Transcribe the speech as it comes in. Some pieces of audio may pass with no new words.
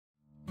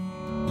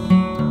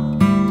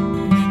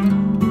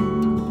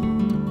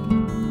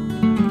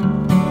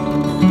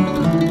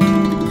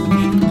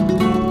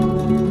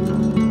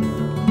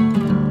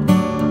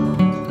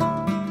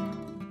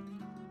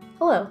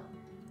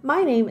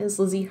name is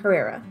Lizzy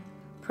Herrera,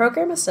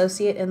 Program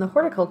Associate in the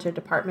Horticulture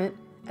Department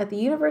at the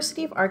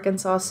University of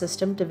Arkansas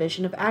System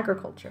Division of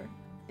Agriculture,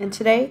 and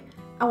today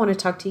I want to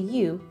talk to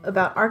you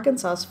about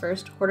Arkansas's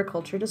first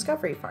horticulture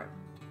discovery farm.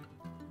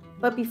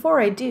 But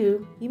before I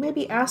do, you may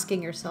be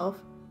asking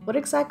yourself, what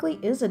exactly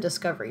is a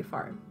discovery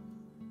farm?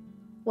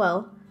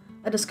 Well,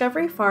 a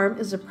discovery farm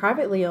is a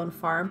privately owned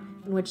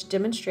farm in which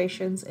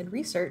demonstrations and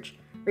research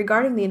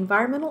regarding the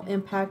environmental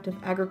impact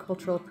of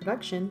agricultural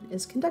production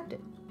is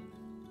conducted.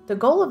 The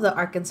goal of the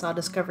Arkansas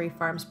Discovery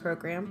Farms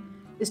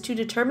program is to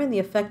determine the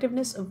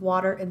effectiveness of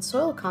water and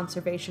soil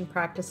conservation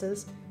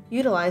practices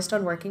utilized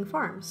on working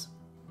farms.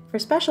 For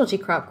specialty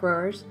crop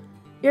growers,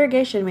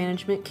 irrigation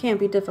management can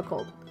be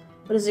difficult,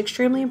 but is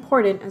extremely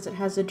important as it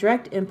has a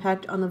direct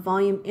impact on the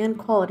volume and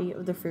quality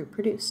of the fruit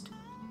produced.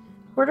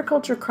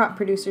 Horticulture crop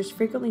producers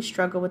frequently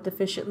struggle with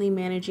efficiently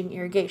managing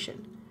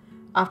irrigation,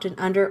 often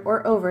under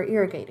or over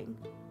irrigating.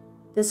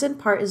 This in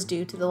part is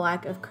due to the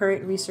lack of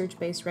current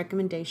research-based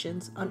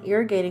recommendations on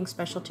irrigating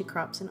specialty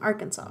crops in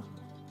Arkansas.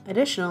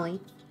 Additionally,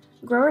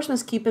 growers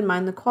must keep in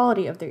mind the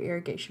quality of their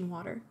irrigation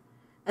water,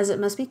 as it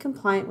must be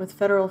compliant with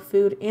federal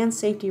food and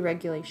safety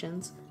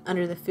regulations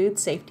under the Food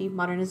Safety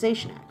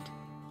Modernization Act,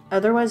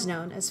 otherwise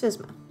known as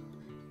FSMA.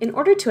 In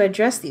order to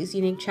address these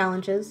unique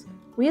challenges,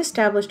 we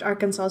established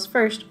Arkansas's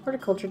first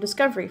horticulture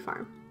discovery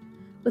farm,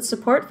 with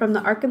support from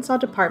the Arkansas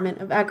Department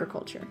of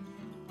Agriculture.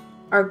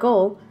 Our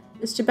goal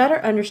is to better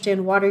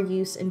understand water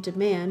use and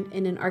demand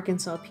in an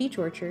Arkansas peach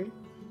orchard,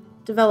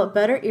 develop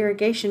better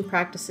irrigation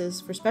practices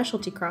for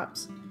specialty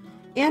crops,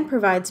 and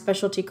provide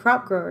specialty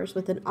crop growers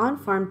with an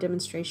on-farm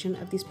demonstration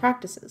of these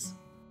practices.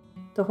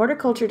 The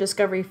Horticulture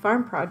Discovery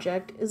Farm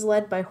project is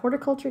led by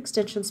Horticulture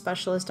Extension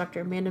Specialist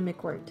Dr. Amanda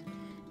McWhirt,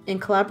 in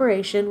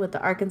collaboration with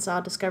the Arkansas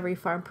Discovery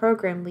Farm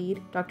Program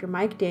Lead, Dr.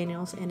 Mike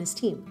Daniels, and his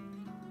team.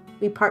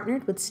 We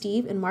partnered with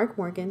Steve and Mark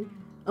Morgan,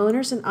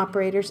 owners and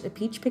operators of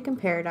Peach Pickin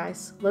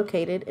Paradise,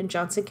 located in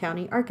Johnson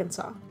County,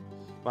 Arkansas.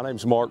 My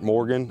name's Mark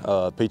Morgan,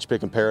 Peach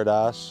Pickin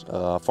Paradise.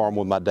 I farm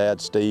with my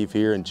dad, Steve,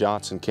 here in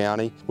Johnson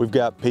County. We've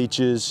got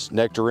peaches,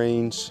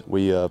 nectarines.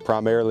 We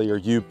primarily are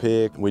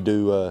U-pick. We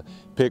do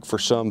pick for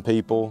some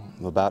people,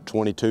 about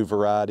 22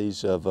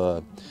 varieties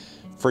of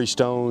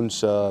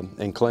freestones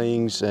and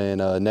clings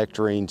and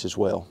nectarines as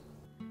well.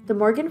 The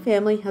Morgan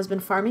family has been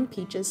farming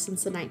peaches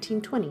since the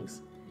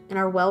 1920s and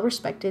are well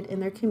respected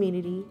in their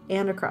community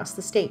and across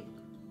the state.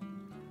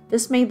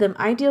 This made them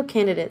ideal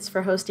candidates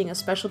for hosting a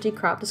specialty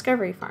crop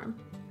discovery farm.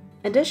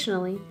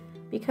 Additionally,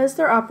 because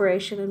their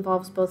operation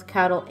involves both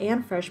cattle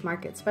and fresh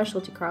market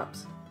specialty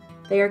crops,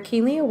 they are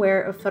keenly aware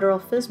of federal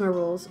FSMA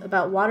rules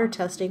about water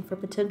testing for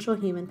potential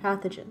human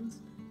pathogens,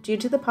 due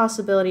to the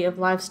possibility of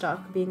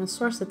livestock being a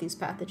source of these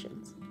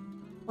pathogens.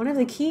 One of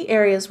the key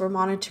areas we're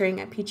monitoring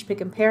at Peach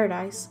Pickin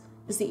Paradise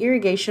is the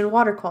irrigation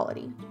water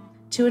quality.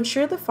 To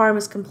ensure the farm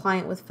is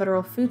compliant with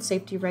federal food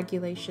safety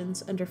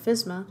regulations under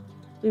FSMA,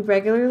 we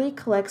regularly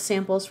collect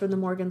samples from the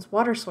Morgan's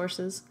water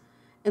sources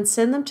and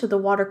send them to the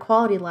Water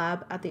Quality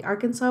Lab at the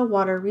Arkansas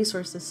Water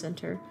Resources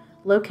Center,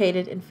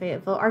 located in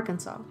Fayetteville,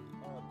 Arkansas.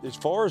 As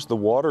far as the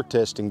water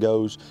testing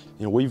goes,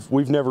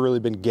 we've never really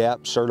been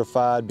GAP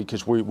certified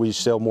because we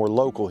sell more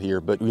local here.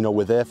 But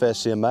with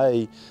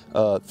FSMA,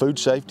 food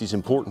safety is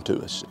important to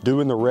us.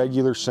 Doing the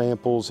regular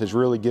samples has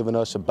really given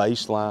us a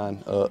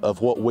baseline of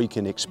what we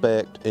can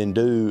expect and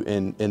do,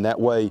 and that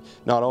way,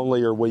 not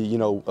only are we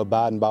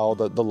abiding by all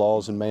the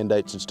laws and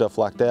mandates and stuff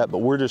like that, but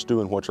we're just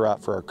doing what's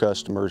right for our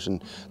customers,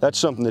 and that's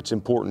something that's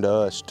important to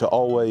us to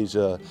always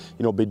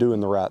be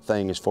doing the right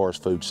thing as far as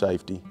food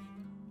safety.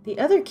 The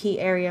other key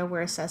area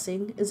we're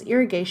assessing is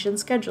irrigation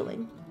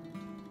scheduling.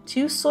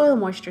 2 soil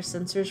moisture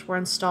sensors were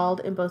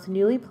installed in both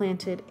newly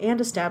planted and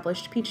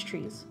established peach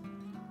trees,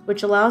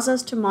 which allows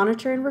us to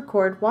monitor and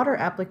record water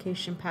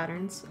application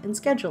patterns and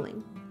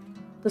scheduling.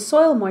 The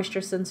soil moisture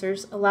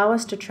sensors allow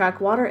us to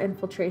track water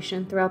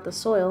infiltration throughout the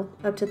soil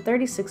up to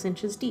 36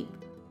 inches deep.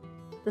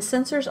 The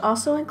sensors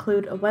also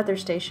include a weather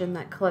station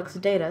that collects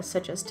data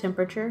such as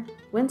temperature,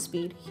 wind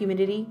speed,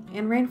 humidity,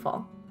 and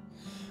rainfall.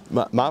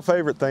 My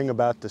favorite thing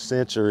about the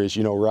sensor is,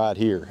 right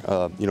here.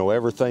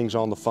 Everything's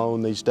on the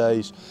phone these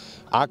days.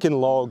 I can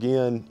log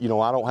in,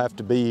 I don't have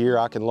to be here.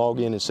 I can log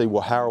in and see,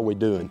 well, how are we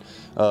doing?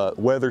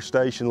 Weather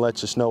station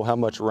lets us know how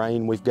much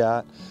rain we've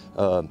got.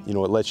 It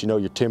lets you know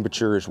your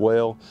temperature as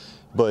well.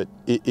 But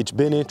it's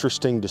been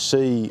interesting to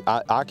see.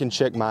 I can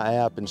check my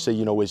app and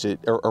see,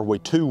 are we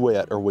too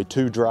wet? Are we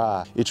too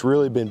dry? It's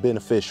really been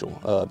beneficial.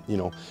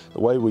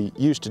 The way we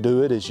used to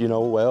do it is,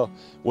 well,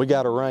 we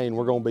got a rain,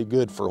 we're going to be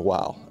good for a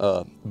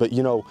while. But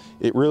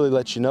it really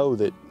lets you know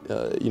that,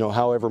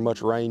 however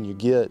much rain you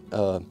get,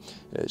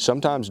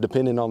 sometimes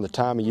depending on the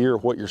time of year,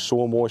 what your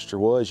soil moisture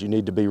was, you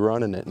need to be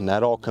running it, and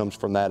that all comes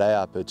from that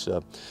app. It's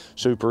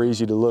super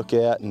easy to look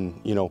at,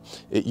 and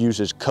it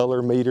uses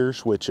color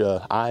meters, which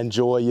I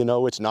enjoy.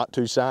 It's not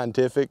too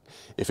scientific.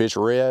 If it's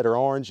red or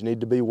orange, you need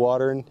to be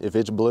watering. If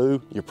it's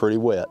blue, you're pretty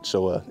wet.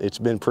 So it's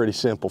been pretty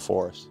simple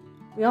for us.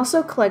 We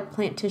also collect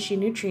plant tissue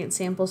nutrient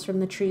samples from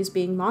the trees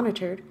being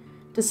monitored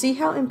to see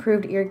how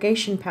improved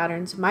irrigation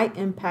patterns might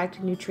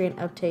impact nutrient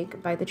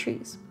uptake by the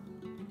trees.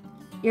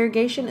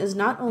 irrigation is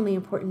not only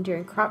important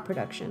during crop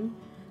production,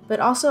 but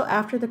also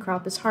after the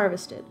crop is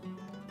harvested,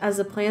 as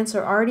the plants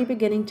are already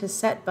beginning to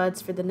set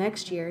buds for the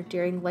next year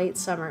during late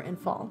summer and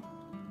fall.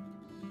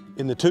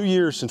 In the 2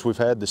 years since we've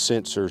had the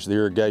sensors, the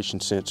irrigation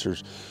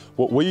sensors,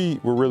 what we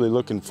were really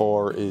looking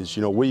for is,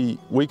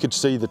 we could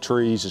see the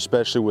trees,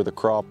 especially with a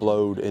crop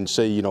load, and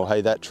see,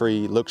 hey, that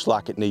tree looks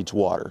like it needs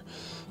water.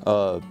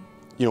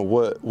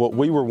 What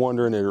we were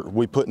wondering, are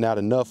we putting out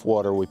enough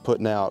water? Are we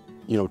putting out,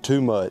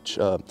 too much?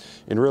 And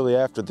really,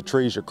 after the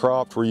trees are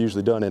cropped, we're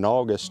usually done in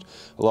August.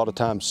 A lot of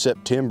times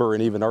September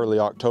and even early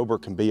October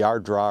can be our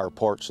drier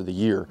parts of the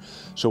year.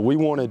 So we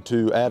wanted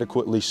to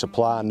adequately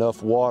supply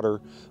enough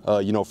water,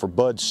 for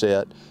bud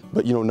set,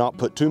 but not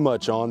put too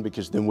much on,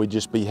 because then we'd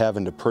just be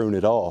having to prune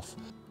it off.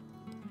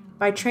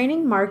 By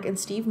training Mark and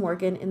Steve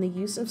Morgan in the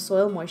use of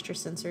soil moisture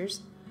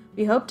sensors,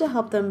 we hope to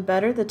help them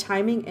better the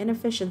timing and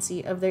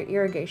efficiency of their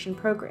irrigation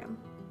program.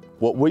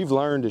 What we've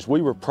learned is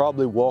we were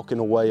probably walking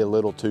away a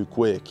little too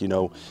quick.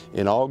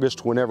 In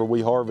August, whenever we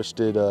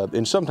harvested,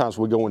 and sometimes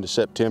we go into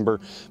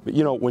September, but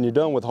when you're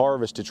done with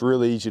harvest, it's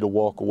really easy to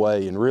walk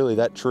away, and really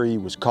that tree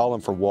was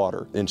calling for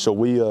water. And so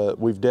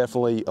we've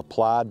definitely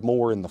applied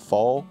more in the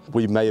fall.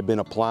 We may have been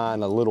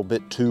applying a little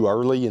bit too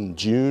early in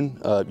June,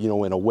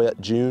 in a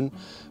wet June.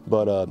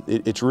 But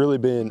it's really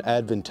been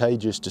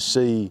advantageous to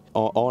see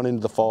on into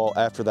the fall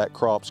after that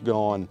crop's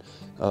gone.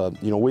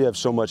 We have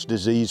so much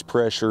disease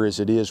pressure as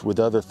it is with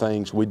other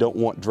things. We don't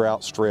want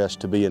drought stress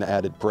to be an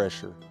added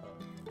pressure.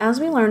 As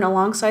we learn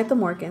alongside the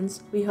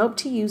Morgans, we hope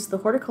to use the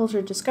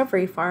Horticulture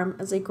Discovery Farm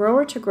as a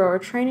grower-to-grower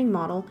training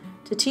model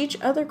to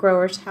teach other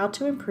growers how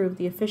to improve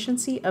the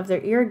efficiency of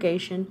their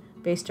irrigation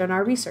based on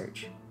our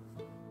research.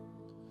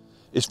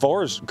 As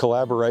far as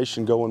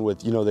collaboration going with,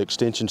 the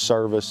Extension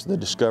Service, the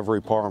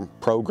Discovery Farm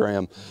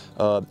program,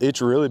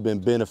 it's really been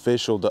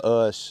beneficial to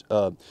us.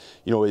 We're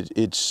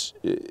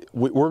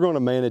going to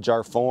manage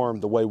our farm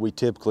the way we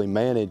typically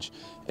manage,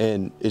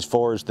 and as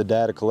far as the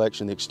data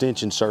collection, the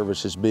Extension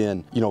Service has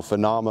been,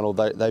 phenomenal.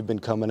 They've been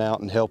coming out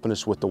and helping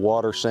us with the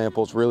water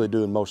samples, really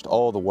doing most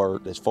all the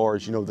work. As far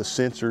as, the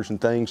sensors and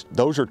things,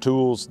 those are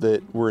tools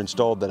that were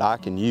installed that I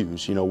can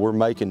use.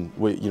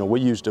 We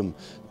used them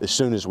as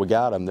soon as we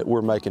got them, that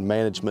we're making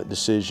management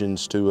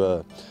decisions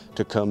to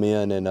come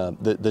in, and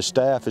the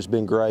staff has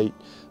been great.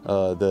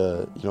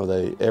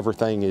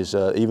 Everything is,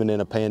 even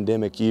in a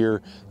pandemic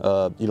year,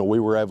 we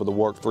were able to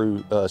work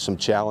through some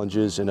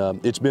challenges, and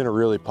it's been a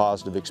really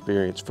positive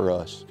experience for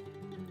us.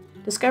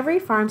 Discovery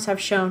farms have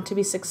shown to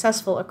be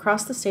successful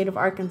across the state of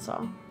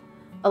Arkansas,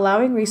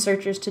 allowing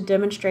researchers to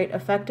demonstrate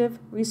effective,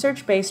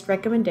 research-based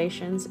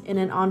recommendations in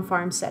an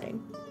on-farm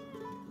setting.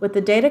 With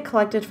the data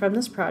collected from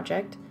this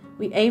project,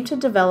 we aim to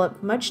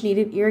develop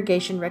much-needed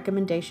irrigation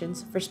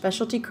recommendations for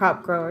specialty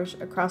crop growers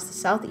across the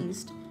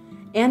Southeast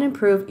and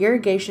improve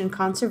irrigation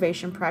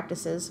conservation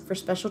practices for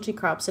specialty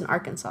crops in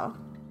Arkansas.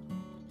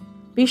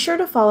 Be sure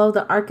to follow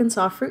the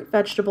Arkansas Fruit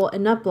Vegetable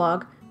and Nut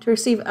blog to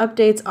receive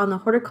updates on the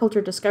Horticulture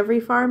Discovery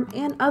Farm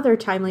and other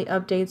timely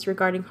updates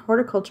regarding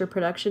horticulture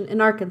production in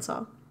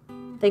Arkansas.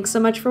 Thanks so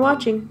much for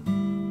watching!